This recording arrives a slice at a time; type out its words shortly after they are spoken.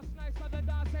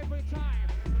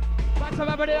Lots of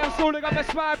everybody else Hooligan, the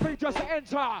smile, please just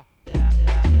enter.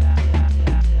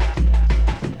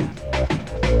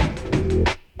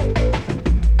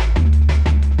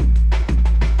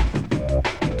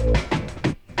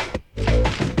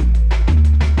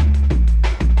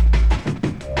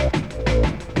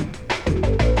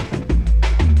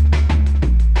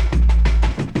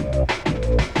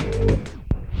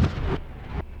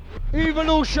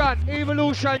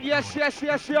 Evolution, yes,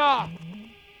 yeah.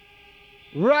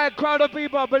 Right crowd of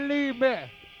people, believe me.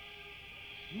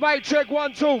 Mic check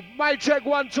 1 2, mic check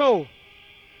 1 2.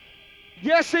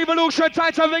 Yes, Evolution,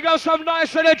 time to big up some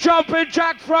nice and the jumping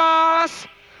Jack Frost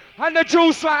and the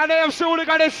Juiceman and AFC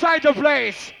Hooligan inside the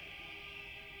place.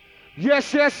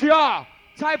 Yes, yeah.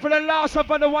 Time for the last up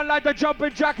and the one like the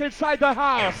jumping Jack inside the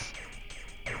house.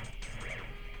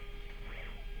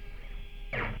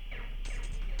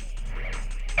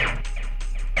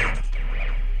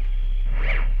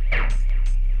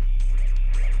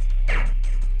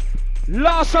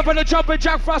 Last up on the jumping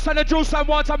Jack Frost and the Juice and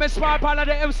one time inspired by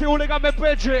the MC Hooligan me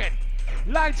bridging.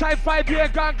 Long time 5-year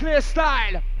gun clear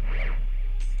style.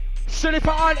 City for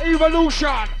all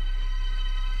Evolution.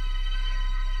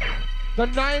 The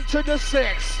 9 to the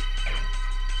 6.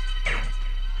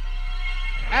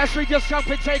 As we just come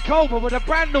and take over with a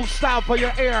brand new style for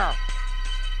your ear.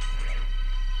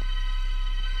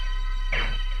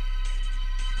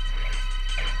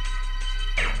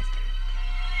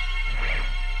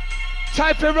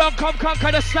 Time for run, come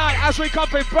conquer the style as we come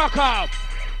in Brock.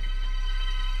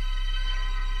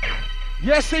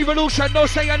 Yes, Evolution, no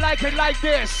say you like it like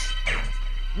this.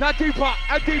 Not deeper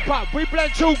and deeper, we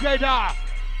blend together.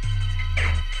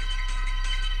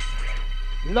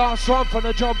 Last one from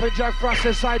the jumping Jack Frost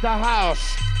inside the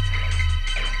house.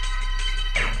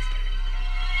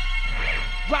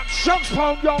 Rock chunks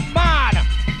pound your man.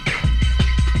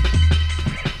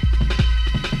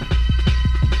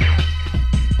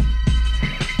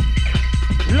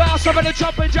 Last one from the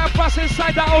jumping Jack Frost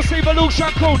inside the house. Evolution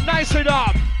crew, nice it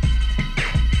up.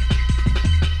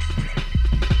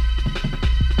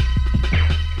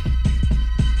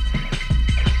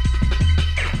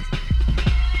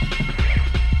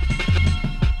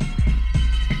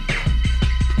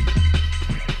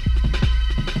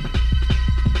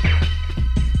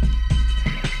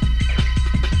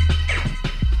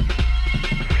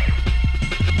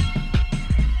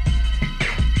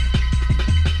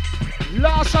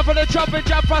 For the jumping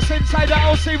Jack Frost inside the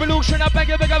house Evolution. I beg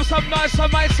you, big up some nice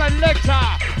selector.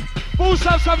 Boost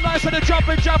up some nice on the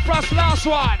jumping Jack Frost. Last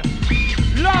one.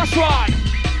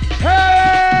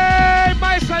 Hey,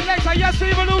 my selector. Yes,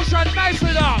 Evolution. Nice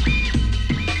it up.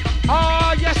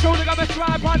 Oh, yes, Hooligan, Mr.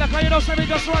 My partner. Can you know something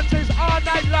just run things all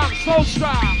night long? So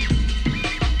strong.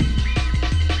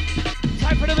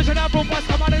 Time for the vision and boom boys.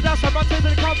 Come on in, that's a run things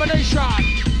in the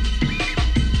combination.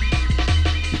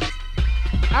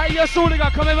 Hey, yes,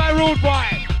 Hooligan, come in my rude boy.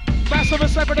 Massive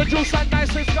respect for the Juice and nice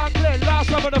things gone clear.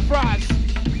 Last one for the frost.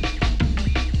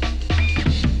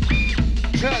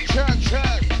 Check.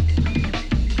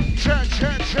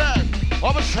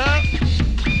 What was that?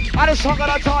 I just hung on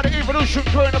that time, the Evolution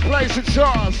crew in the place, it's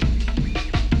yours.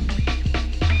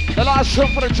 The last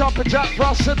one for the jumping Jack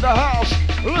Frost in the house.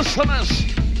 Listeners,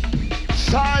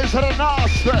 size of the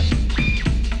nasty.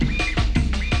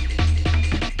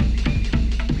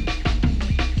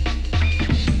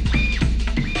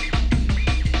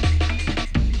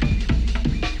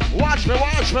 Watch me.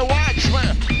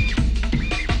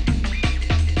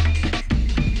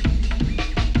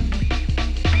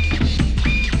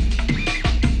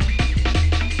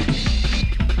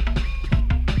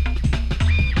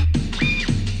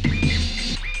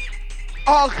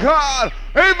 Oh God,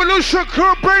 Evolution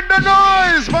crew, bring the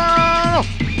noise, man.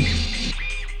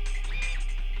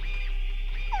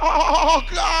 Oh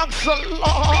God, so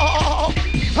long.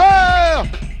 Hey.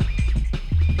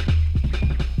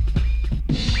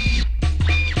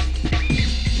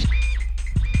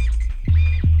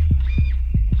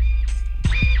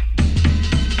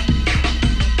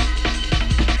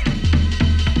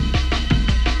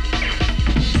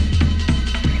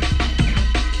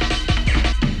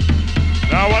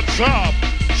 Up,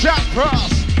 Jack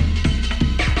Frost.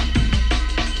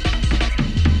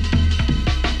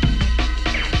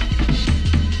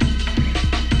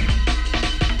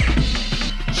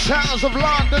 Sounds of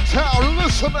London town,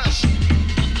 listeners.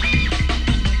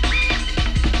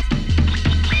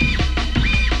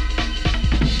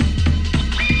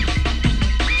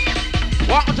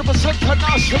 %,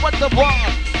 Tanashi with the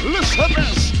one,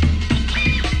 listeners.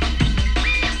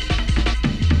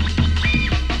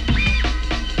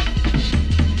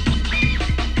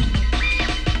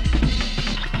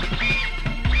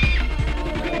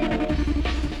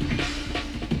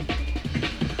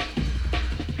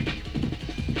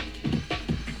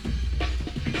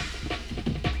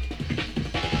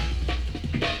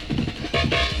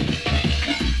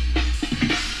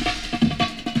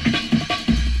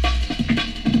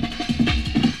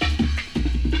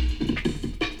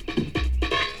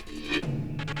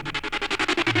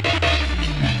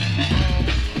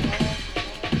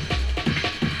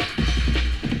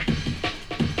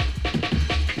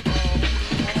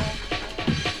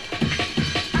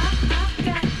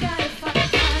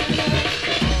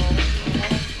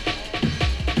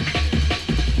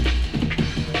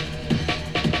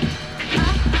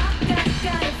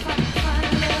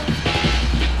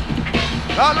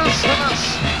 listeners.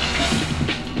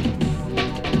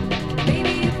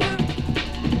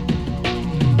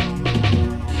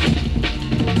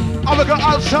 And we go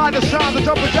outside the sound, the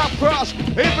double jump cross.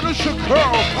 Evolution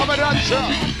Crow coming at you.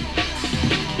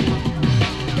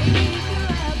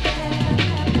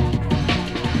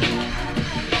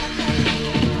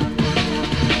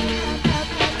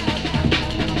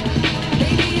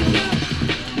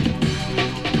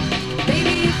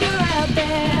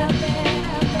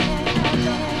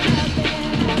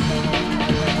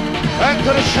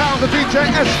 Enter the sound of DJ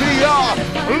SDR.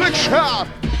 Lick.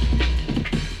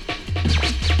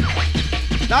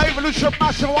 Now Evolution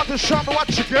Massive, want to show me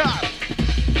what you got.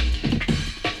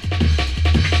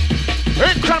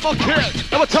 Incredible kid,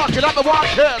 and we're talking about the one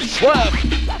kid, Swerve.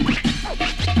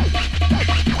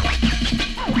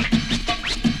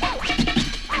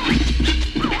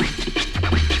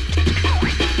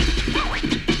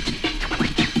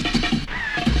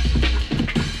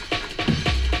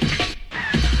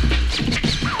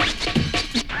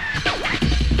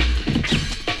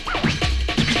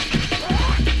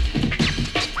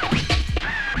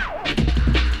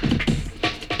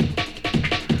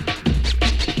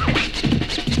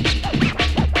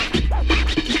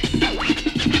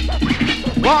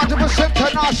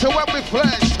 So when we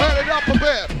flex, turn it up a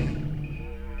bit.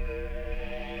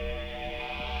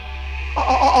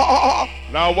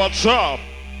 Now what's up?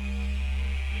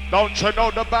 Don't you know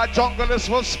the bad junglist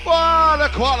will spoil the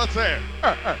quality?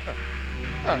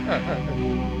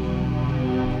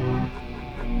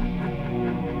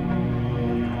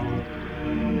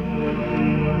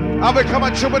 I'll be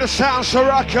coming to you with the sounds to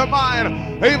rock your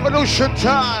mind. Evolution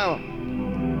time.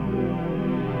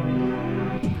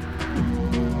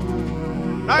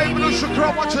 Evolution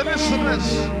Crow, watch and listen to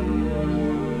this.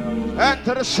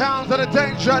 Enter the sounds of the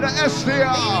danger, the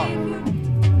SDR.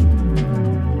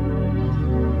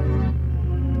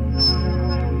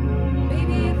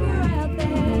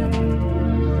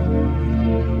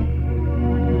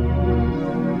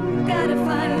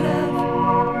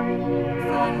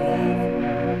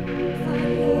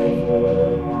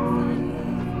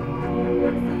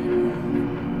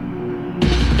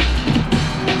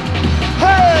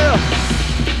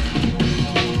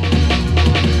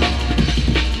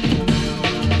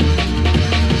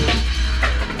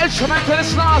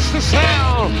 This nasty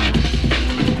sound.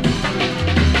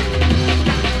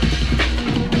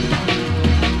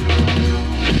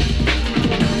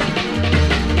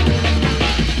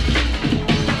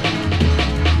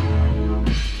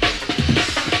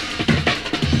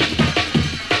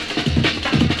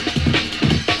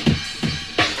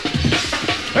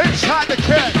 Inside the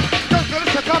kick.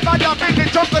 Junglist come by your big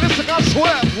junglist come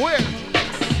sweat with.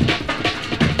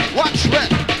 Watch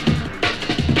it.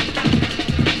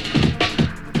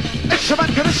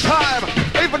 Instrument to this time,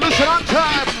 Evolution on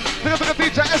time. Look at the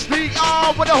DJ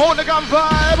SDR with the Hooligan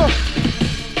vibe.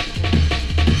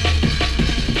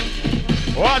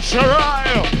 Watch your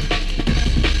eye.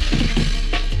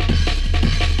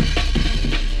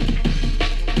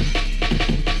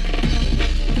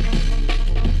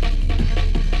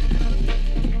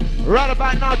 Right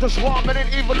about now, just 1 minute,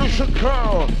 Evolution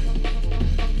Curl.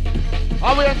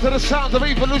 And we enter the sounds of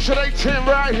Evolution 18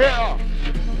 right here.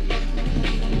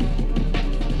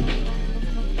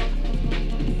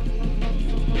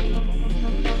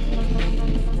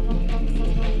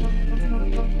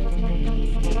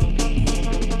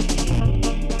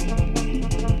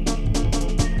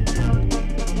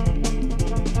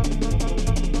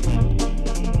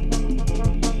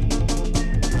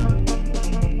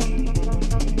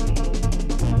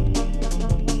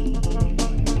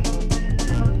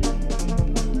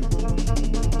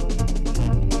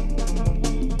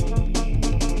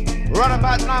 Right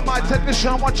about now, my technician,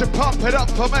 I want you to pump it up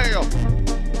for me.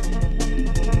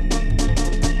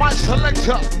 My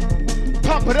selector,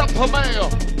 pump it up for me.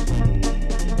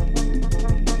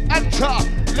 Enter,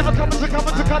 lyrical,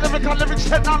 lyrics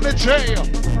technology.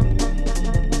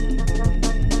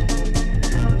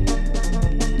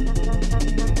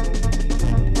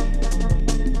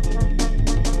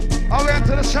 I'll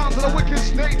enter the sound of the wicked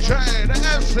DJ, the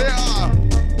SDR.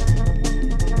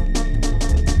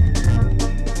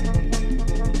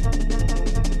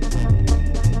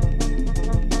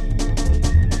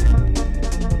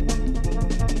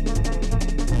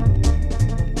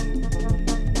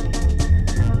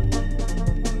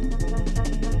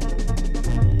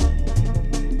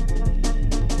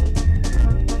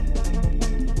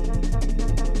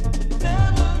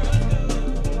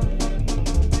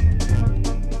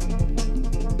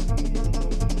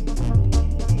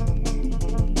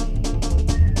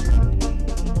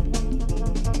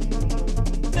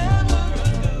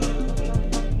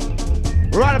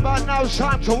 Right about now, it's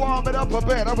time to warm it up a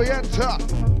bit. And we enter.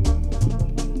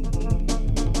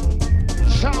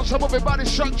 Sounds of moving body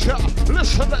structure.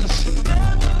 Listen to this.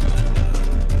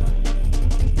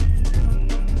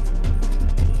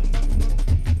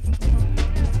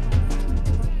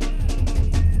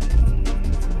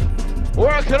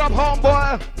 Work it up,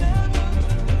 homeboy.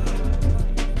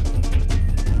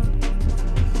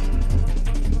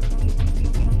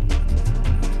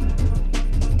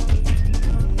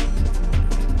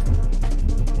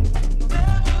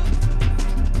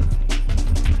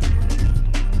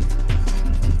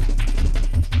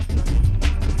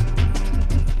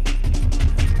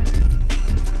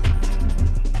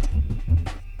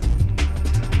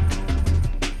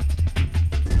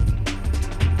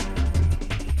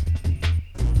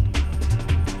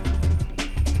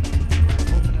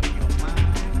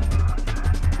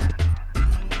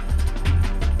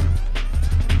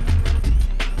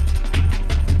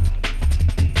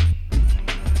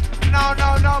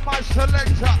 No, my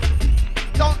selector.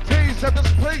 Don't tease them,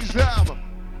 just please them.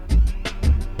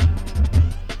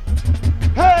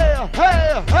 Hey,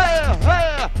 hey, hey,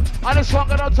 hey. I just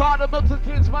want to talk to Milton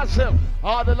Keynes massive.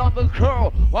 All the London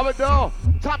crew. What we do?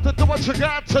 Time to do what you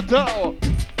got to do.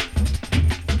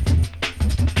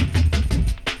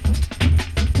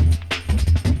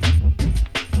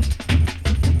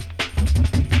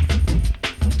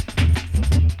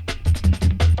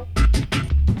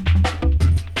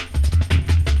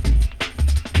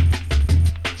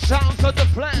 Sounds of the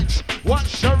flex,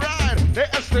 once you ride, the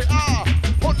SDR,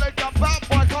 put like a bad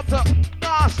boy, come to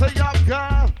nasty young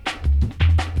girl.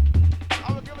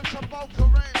 I will give it some vocal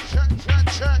range, check, check,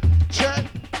 check, check,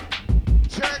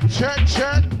 check, check,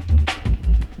 check.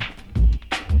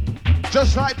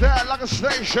 Just like that, like a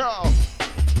stage show.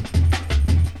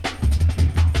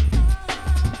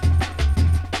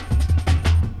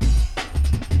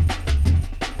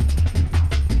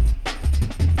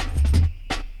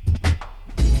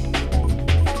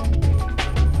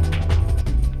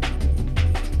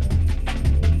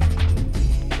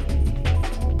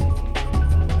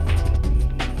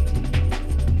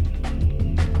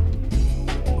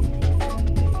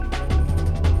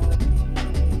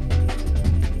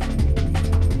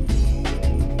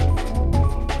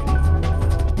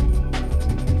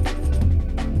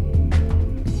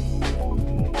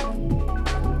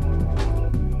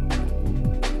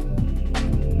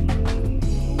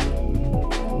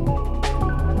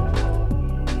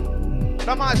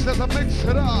 The masters are mix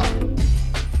it up.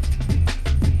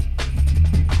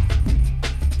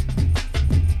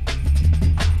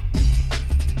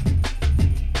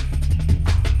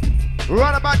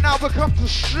 Right about now, we come to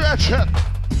stretch it.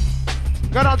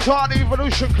 Got on to all the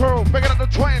Evolution crew, bigger than the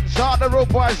twins, all the road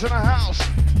boys in the house.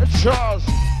 It's yours.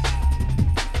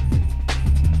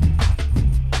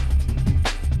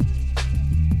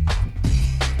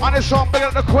 On this song,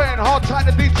 bigger than the Queen, hold tight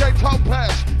to DJ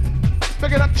Topaz.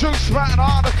 Bigger than Juiceman and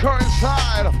all the crew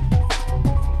inside.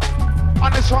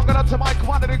 On this one, gonna to my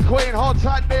quantity queen. Hold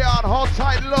tight Neon, hold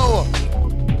tight Lou.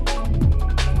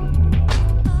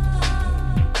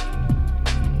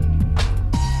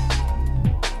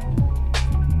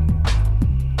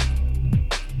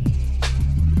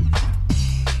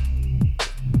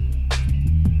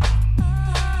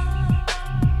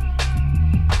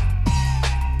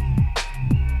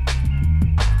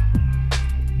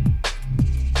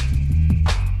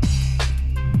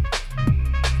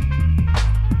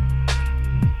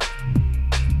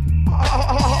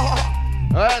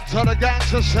 Enter the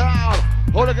gangster sound.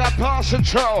 Hooligan passing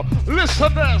through. Listen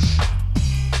to this.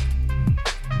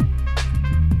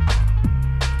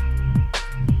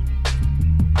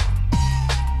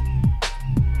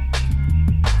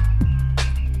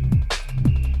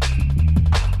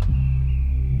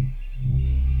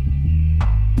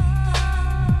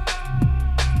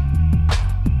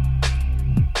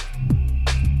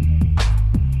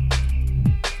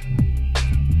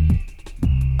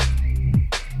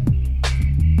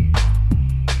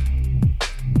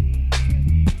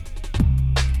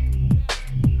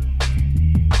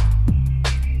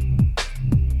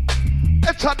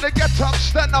 It's time to get up,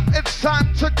 stand up, it's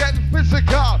time to get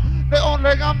physical. They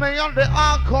only got me on the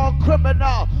hardcore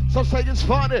criminal. So say it's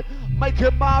funny,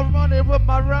 making my money with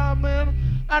my ramen.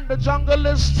 And the jungle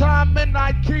is time and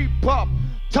I keep up.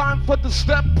 Time for the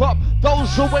step up.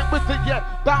 Those who ain't with it yet,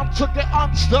 bound to get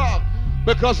unstuck.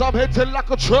 Because I'm hitting like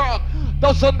a truck.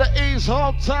 Those on the ease,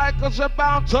 hold tight, cause you're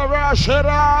bound to rush it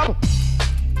up.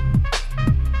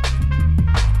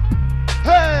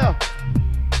 Hey!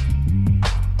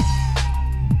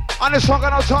 On this one,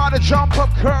 gonna try to jump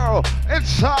up curl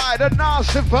inside a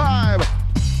nasty vibe.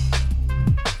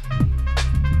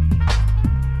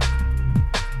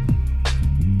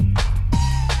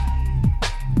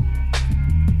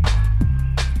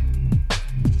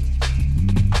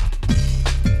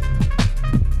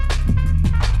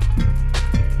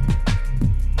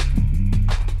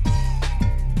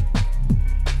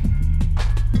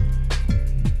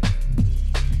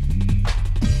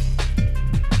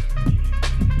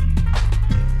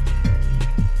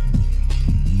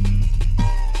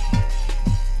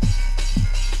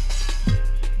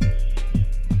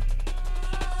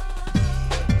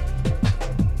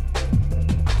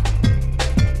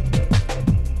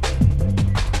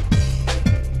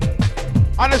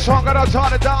 this one got out all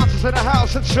the dancers in the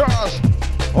house, it's yours.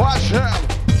 Watch him.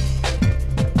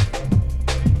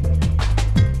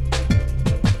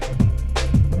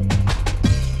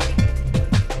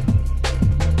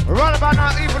 Right about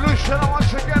now, Evolution, I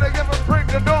want you to give and bring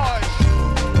the noise.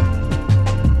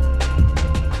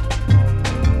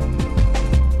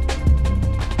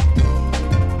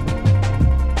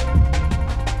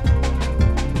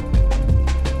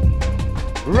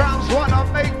 Rounds one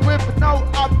I make with no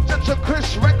objection.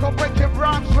 Chris record breaking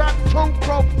rhymes, rap to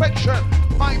perfection.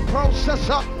 Mind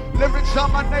processor, lyrics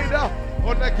dominator.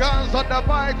 On the guns on the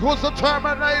mic, who's the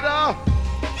Terminator?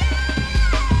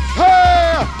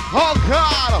 Hey! Oh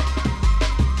God!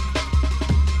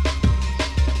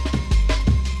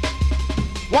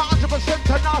 100%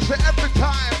 tenacity every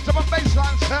time to my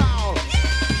baseline sound.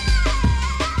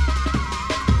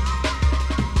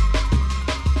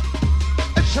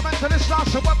 Instrumentalist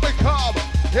last when we come.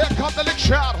 Here come the lick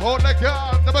shot, hold the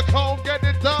gun, never come get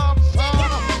it done,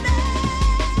 son.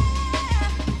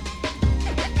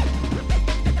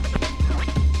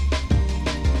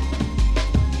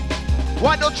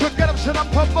 Why don't you get them set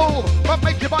up to move, but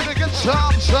make your body get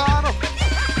some, son.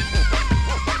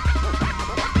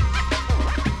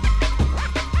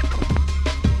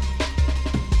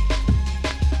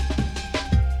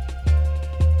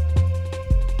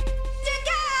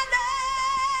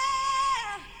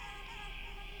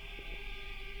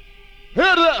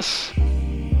 Hear this.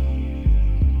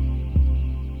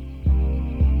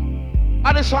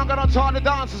 And this song got on to all the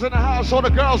dancers in the house, all the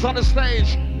girls on the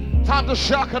stage. Time to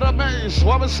shock and amaze.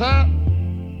 What was that?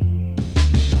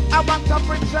 I want a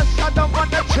princess, I don't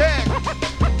want a chick.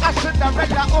 I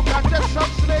Cinderella, who can get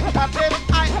some slick. And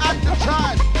if I had the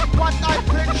time, what I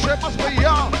think she must be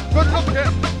young, good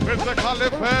looking, physically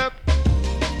fit.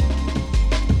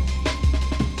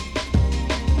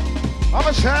 What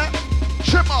was that?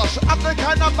 She must have the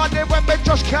kind of money when we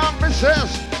just can't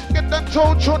resist. Get them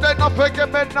two children up and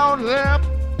give me no limb.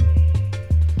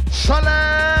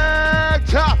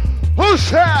 Selector, who's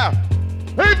here?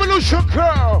 Evolution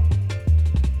Girl.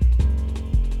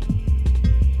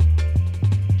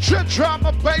 Shit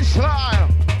drama baseline.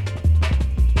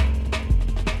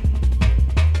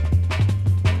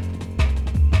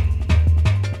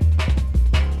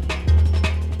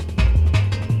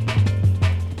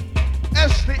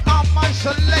 SDR, my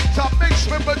selector, mix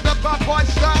me with the bad boy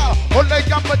style.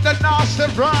 Hooligan with the nasty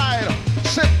ride.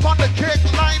 Sit on the kick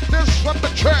like this from the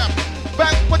trap.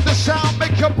 Back with the sound,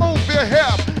 make you move your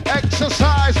hip.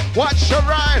 Exercise, watch your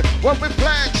ride when we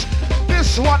flex.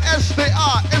 This one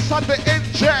SDR is on the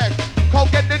inject. Go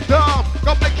get it done,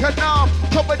 go make it numb.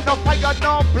 So with no fire,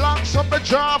 no blunts on the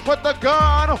job with the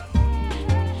gun.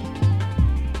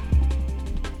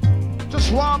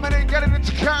 Just 1 minute, getting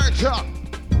into character.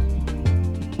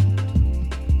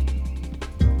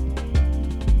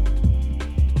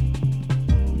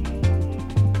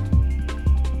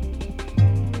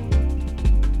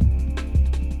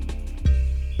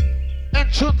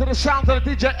 Tune to the sound of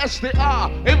the DJ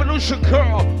SDR, Evolution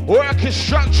Girl, working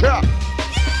structure.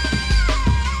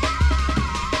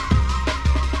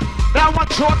 Now I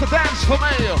want you all to dance for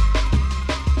me.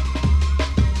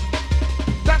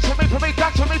 Dance for me, for me,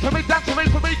 dance for me, for me, dance for me,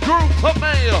 for me, groove for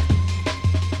me.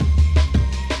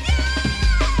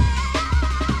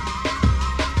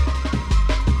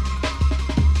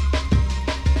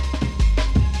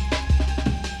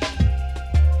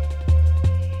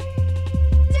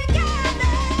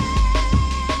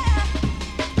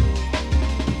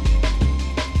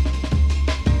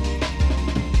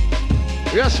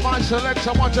 Yes, my selector,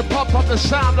 I want to pop up the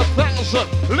sound of 1,000.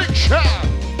 Lick shot.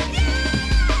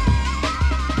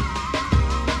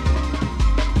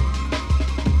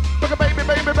 Look at baby,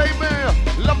 baby, baby.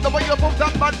 Love the way you move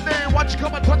that body. Watch you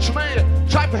come and touch me.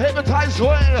 Try to hypnotize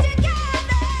way.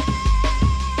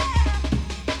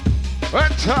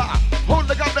 Enter.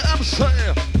 Hooligan the MC.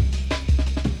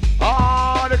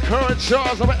 Ah, the current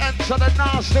shows. We enter the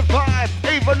nasty vibe.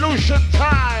 Evolution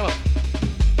time.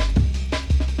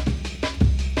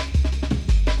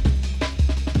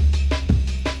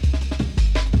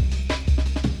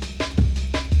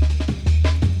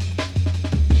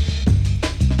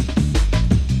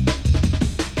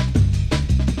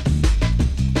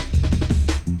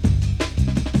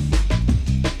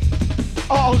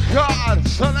 Oh God,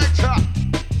 selector.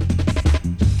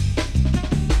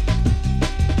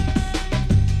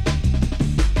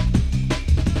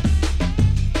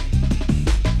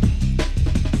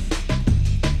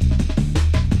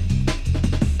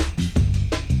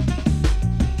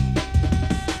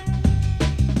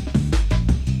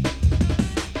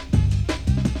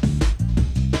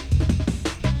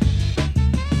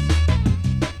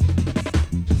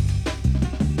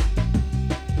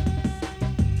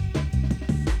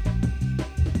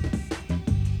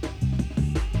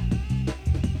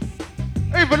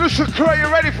 Evolution Crew, are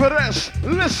you ready for this?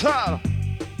 Listen.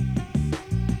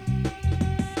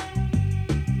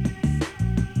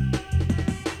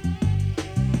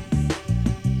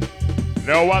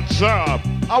 Now what's up?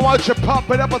 I want you to pump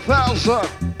it up 1,000.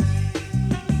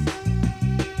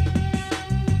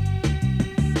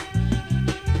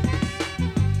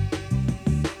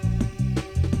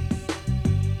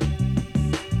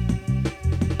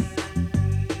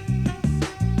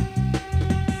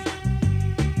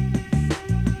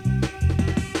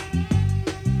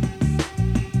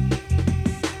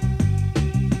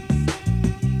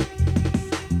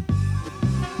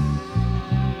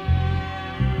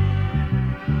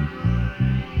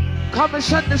 Come and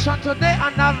send this one today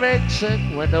and I mix it.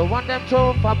 When they want them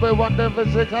to fab, we want them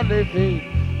physically feed.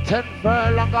 10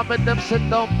 furlong, I made them sit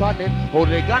down on it.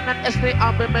 Hooligan and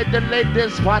SDR, we made the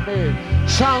ladies funny.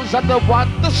 Sounds like the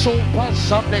one, the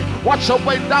supersonic. Watch the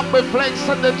way down we flex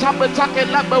and the top we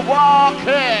talking like we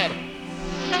walking.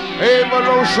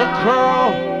 Evolution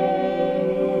Crew.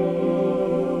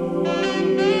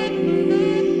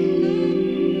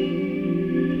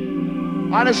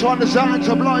 And this one designed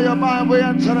to blow your mind, we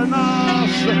enter the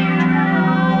nasty.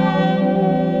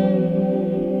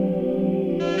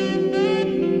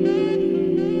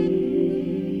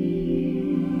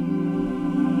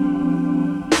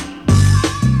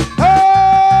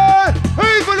 Hey!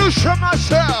 Evolution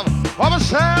myself! What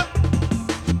was that?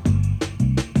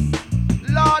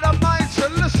 Lord Almighty,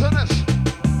 listen this.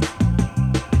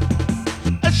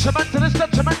 Instrument to this,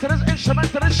 detriment to this,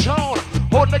 instrument to this shown.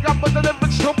 Holding up with the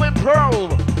lyrics to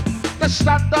improve. The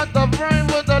standard of rain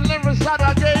with the lyrics that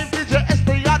I gave. DJ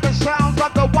SDR, the sounds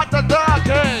of the what the dark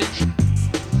age.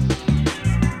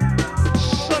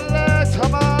 Select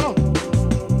them out.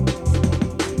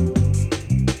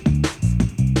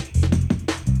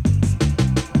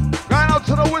 Going out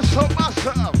to the whistle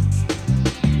master.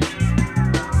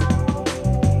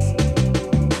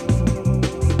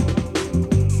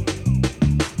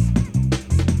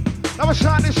 Now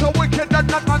shine is so wicked that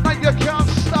you can't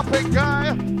stop it,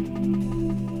 guy.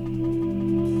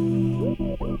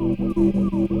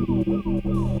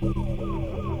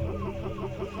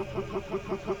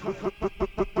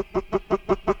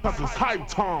 This is hype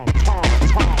time.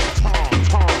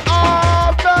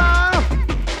 Oh man!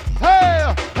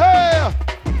 Hey!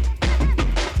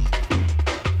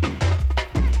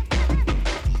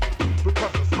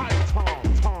 Because it's hype time.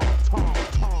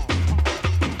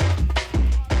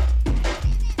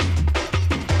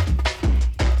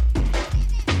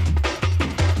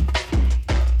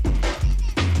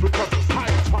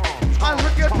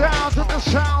 Down to the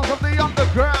sounds of the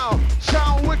underground.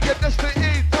 Sound wickedness to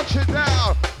eat, touch it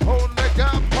down.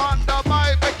 Hooligan on the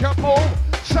mic, make you move.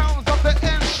 Sounds of the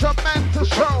instrumental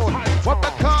show. What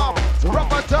the calm,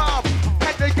 rubber dub.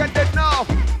 Can they get enough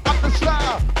of the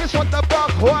style? This what the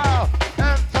buck wow.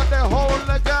 Enter the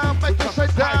hooligan, make you say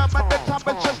damn. At the time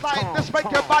it's just like this,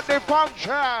 make your body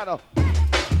function.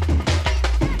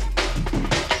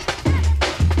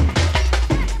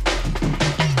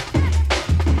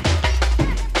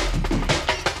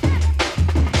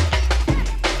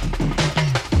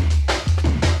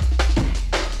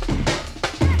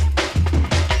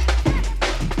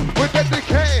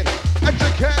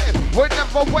 Educate, we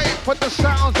never wait for the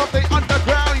sounds of the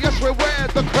underground. Yes, we wear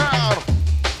the crown.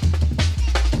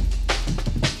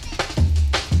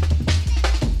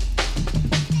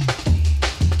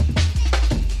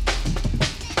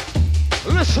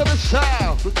 Listen to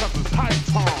sound, because it's hype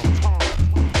time.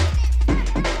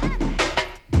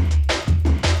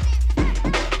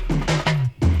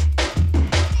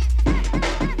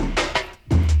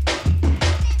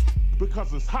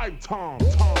 Because it's hype time.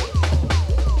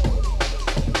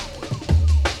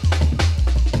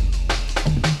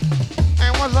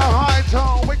 Was a high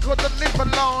tone, we couldn't live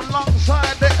alone.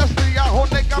 Alongside the SDR,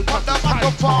 holding up on the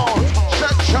microphone.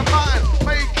 Shut your mind,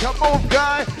 make your move,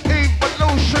 guy.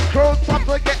 Evolution Crew, time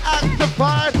to get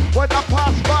actified. When I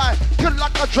pass by, feel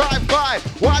like a drive-by.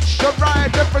 Watch the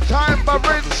ride every time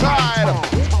we're inside.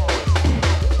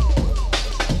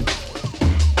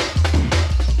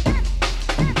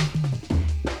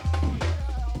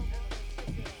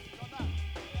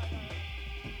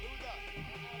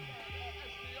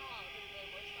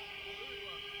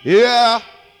 Yeah,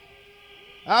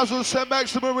 as we send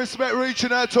maximum respect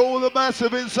reaching out to all the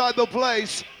massive inside the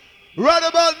place. Right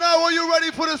about now, are you ready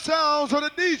for the sounds of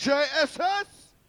the DJ SS?